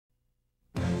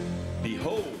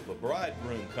Behold, the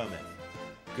bridegroom cometh.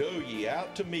 Go ye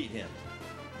out to meet him.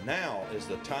 Now is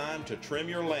the time to trim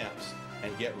your lamps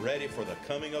and get ready for the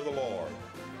coming of the Lord.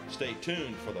 Stay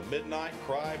tuned for the Midnight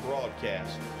Cry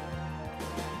broadcast.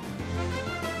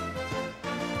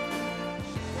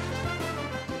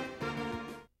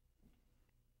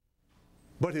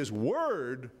 But His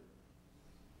Word,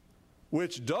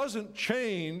 which doesn't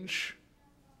change,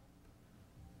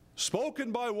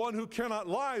 spoken by one who cannot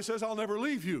lie, says, I'll never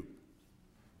leave you.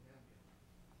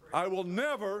 I will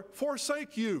never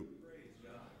forsake you.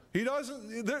 He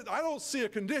doesn't, I don't see a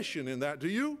condition in that, do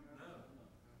you?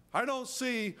 I don't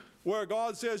see where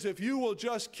God says, if you will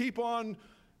just keep on,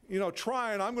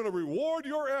 trying, I'm going to reward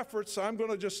your efforts. I'm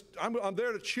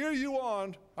there to cheer you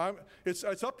on.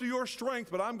 It's up to your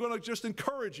strength, but I'm going to just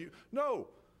encourage you. No,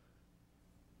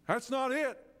 that's not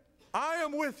it. I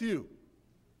am with you.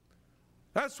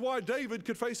 That's why David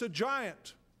could face a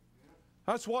giant.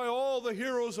 That's why all the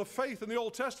heroes of faith in the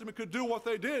Old Testament could do what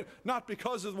they did, not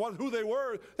because of who they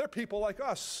were. They're people like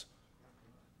us.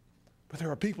 But there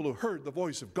are people who heard the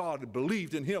voice of God and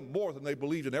believed in Him more than they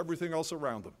believed in everything else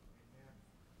around them.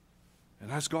 And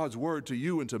that's God's word to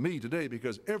you and to me today,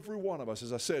 because every one of us,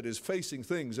 as I said, is facing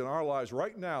things in our lives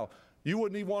right now you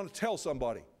wouldn't even want to tell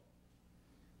somebody.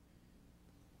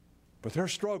 But they're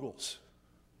struggles.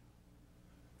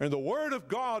 And the Word of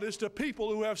God is to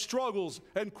people who have struggles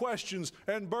and questions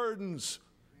and burdens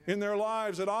in their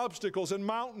lives and obstacles and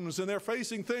mountains, and they're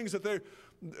facing things that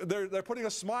they're putting a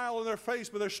smile on their face,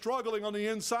 but they're struggling on the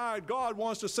inside. God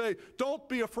wants to say, don't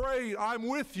be afraid. I'm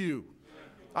with you.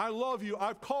 I love you.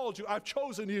 I've called you. I've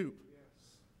chosen you.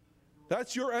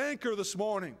 That's your anchor this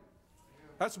morning.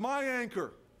 That's my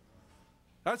anchor.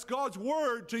 That's God's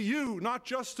word to you, not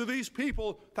just to these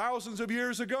people thousands of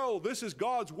years ago. This is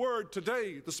God's word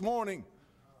today, this morning.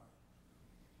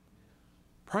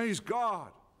 Praise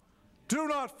God. Do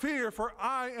not fear, for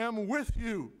I am with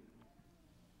you.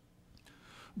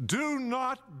 Do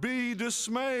not be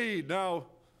dismayed. Now,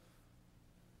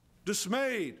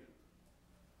 dismayed,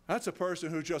 that's a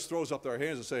person who just throws up their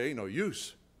hands and say, ain't no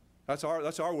use. That's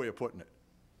our way of putting it.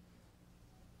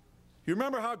 You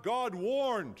remember how God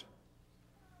warned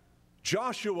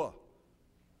Joshua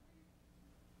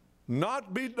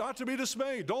not to be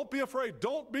dismayed. Don't be afraid.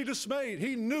 Don't be dismayed.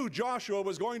 He knew Joshua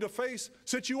was going to face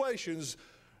situations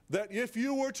that if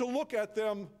you were to look at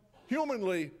them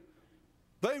humanly,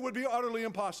 they would be utterly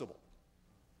impossible.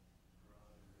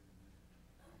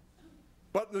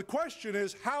 But the question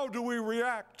is, how do we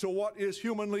react to what is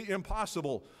humanly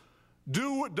impossible?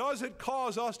 Does it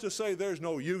cause us to say, there's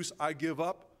no use, I give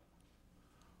up?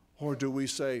 Or do we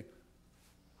say,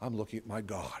 I'm looking at my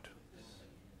God.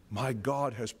 My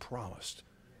God has promised.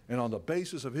 And on the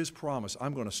basis of His promise,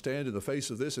 I'm going to stand in the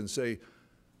face of this and say,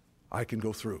 I can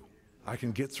go through. I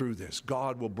can get through this.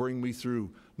 God will bring me through.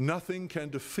 Nothing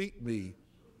can defeat me.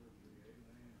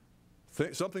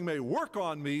 Something may work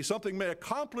on me. Something may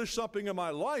accomplish something in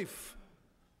my life.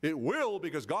 It will,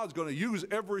 because God's going to use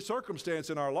every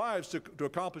circumstance in our lives to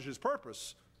accomplish His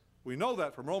purpose. We know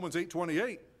that from Romans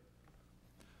 8:28.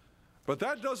 But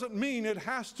that doesn't mean it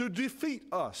has to defeat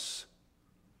us.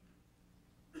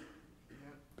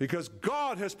 Because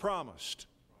God has promised.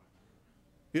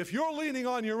 If you're leaning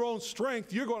on your own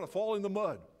strength, you're going to fall in the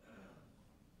mud.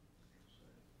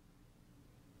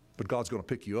 But God's going to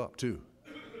pick you up too.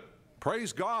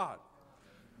 Praise God.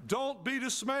 Don't be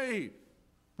dismayed.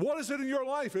 What is it in your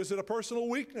life? Is it a personal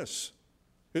weakness?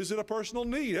 Is it a personal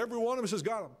need? Every one of us has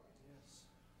got them.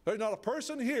 There's not a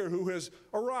person here who has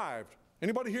arrived.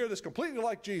 Anybody here that's completely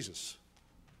like Jesus?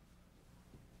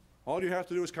 All you have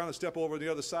to do is kind of step over to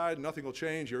the other side and nothing will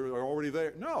change. You're already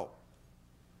there. No.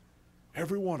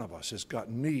 Every one of us has got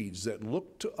needs that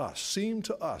look to us, seem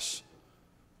to us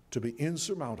to be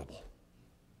insurmountable.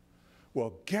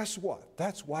 Well, guess what?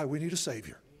 That's why we need a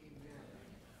Savior.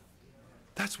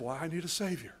 That's why I need a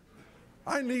Savior.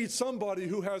 I need somebody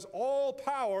who has all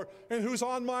power and who's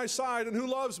on my side and who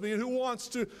loves me and who wants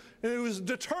to, and who is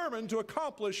determined to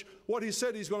accomplish what He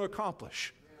said He's going to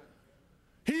accomplish.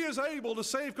 He is able to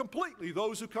save completely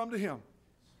those who come to Him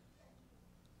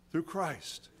through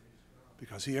Christ,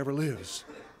 because He ever lives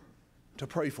to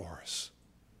pray for us.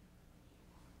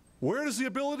 Where does the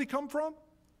ability come from?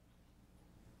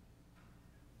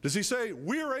 Does He say,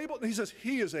 we're able? He says,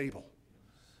 He is able.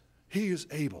 He is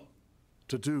able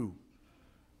to do.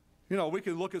 You know, we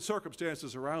can look at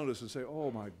circumstances around us and say,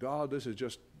 oh my God, this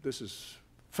is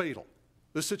fatal.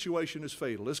 This situation is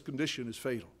fatal. This condition is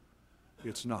fatal.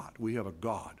 It's not. We have a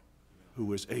God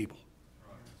who is able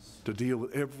to deal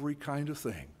with every kind of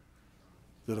thing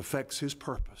that affects His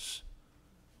purpose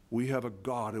We have a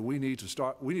God, and we need to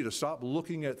stop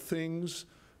looking at things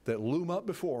that loom up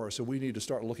before us, and we need to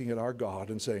start looking at our God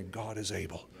and saying, God is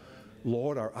able.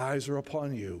 Lord, our eyes are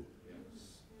upon you.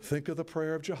 Think of the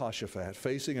prayer of Jehoshaphat,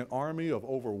 facing an army of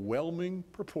overwhelming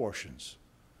proportions.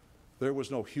 There was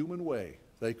no human way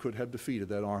they could have defeated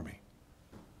that army.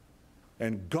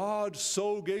 And God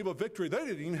so gave a victory, they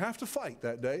didn't even have to fight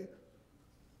that day.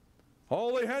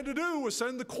 All they had to do was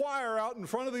send the choir out in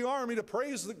front of the army to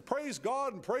praise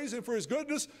God and praise Him for His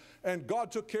goodness, and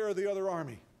God took care of the other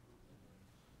army.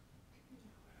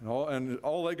 And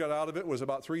all they got out of it was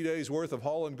about 3 days' worth of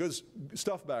hauling good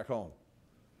stuff back home.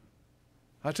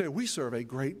 I tell you, we serve a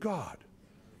great God.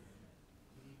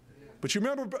 But you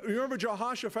remember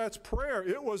Jehoshaphat's prayer.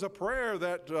 It was a prayer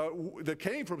that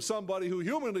came from somebody who,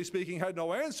 humanly speaking, had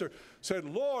no answer. Said,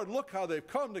 Lord, look how they've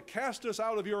come to cast us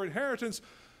out of your inheritance.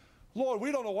 Lord,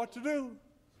 we don't know what to do.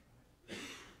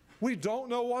 We don't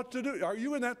know what to do. Are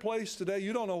you in that place today?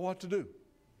 You don't know what to do.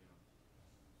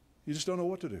 You just don't know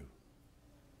what to do.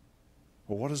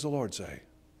 Well, what does the Lord say?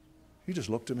 You just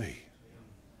look to me.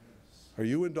 Are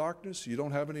you in darkness? You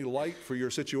don't have any light for your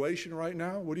situation right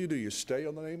now? What do? You stay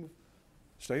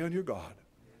on your God.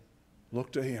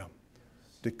 Look to Him.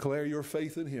 Declare your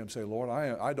faith in Him. Say, Lord,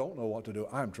 I don't know what to do.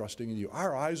 I'm trusting in you.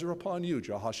 Our eyes are upon you,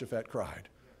 Jehoshaphat cried.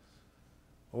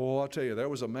 Oh, I'll tell you, there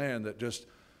was a man that just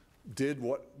did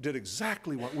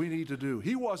exactly what we need to do.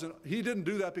 He didn't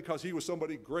do that because he was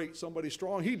somebody great, somebody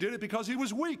strong. He did it because he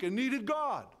was weak and needed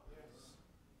God.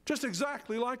 Just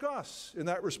exactly like us in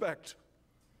that respect.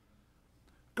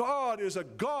 God is a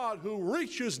God who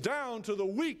reaches down to the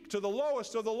weak, to the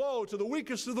lowest of the low, to the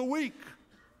weakest of the weak.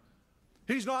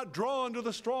 He's not drawn to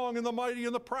the strong and the mighty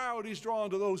and the proud. He's drawn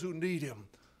to those who need Him.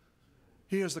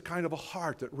 He has the kind of a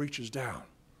heart that reaches down.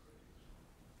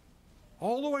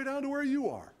 All the way down to where you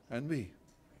are and me.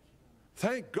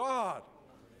 Thank God.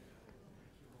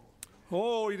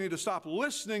 Oh, you need to stop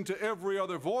listening to every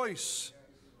other voice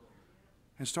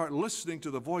and start listening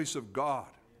to the voice of God.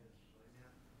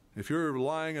 If you're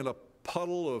lying in a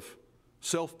puddle of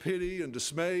self-pity and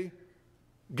dismay,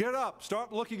 get up.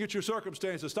 Start looking at your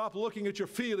circumstances. Stop looking at your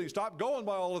feelings. Stop going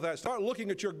by all of that. Start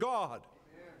looking at your God.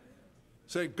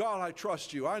 Say, God, I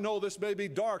trust you. I know this may be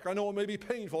dark. I know it may be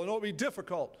painful. I know it may be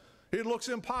difficult. It looks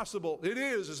impossible. It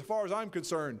is, as far as I'm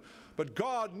concerned. But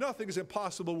God, nothing is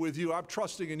impossible with you. I'm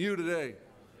trusting in you today.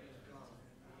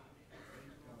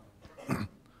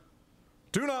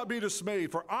 Do not be dismayed,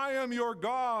 for I am your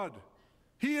God.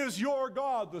 He is your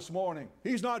God this morning.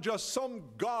 He's not just some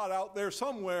God out there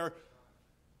somewhere.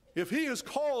 If He has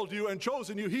called you and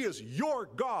chosen you, He is your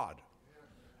God.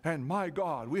 And my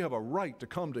God, we have a right to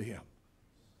come to Him.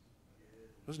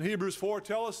 Doesn't Hebrews 4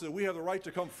 tell us that we have the right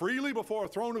to come freely before a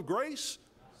throne of grace?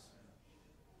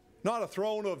 Not a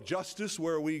throne of justice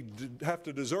where we have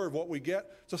to deserve what we get.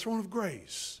 It's a throne of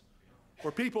grace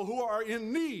where people who are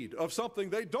in need of something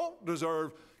they don't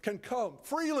deserve can come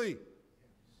freely.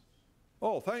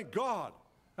 Oh, thank God.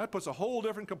 That puts a whole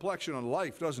different complexion on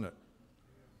life, doesn't it?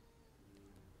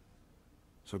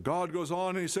 So God goes on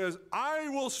and He says, I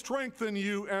will strengthen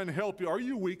you and help you. Are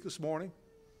you weak this morning?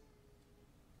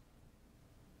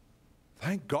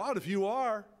 Thank God if you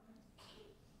are.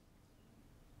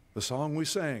 The song we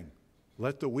sang,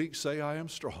 let the weak say I am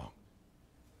strong.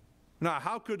 Now,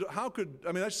 how could,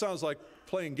 I mean, that sounds like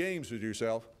playing games with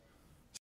yourself.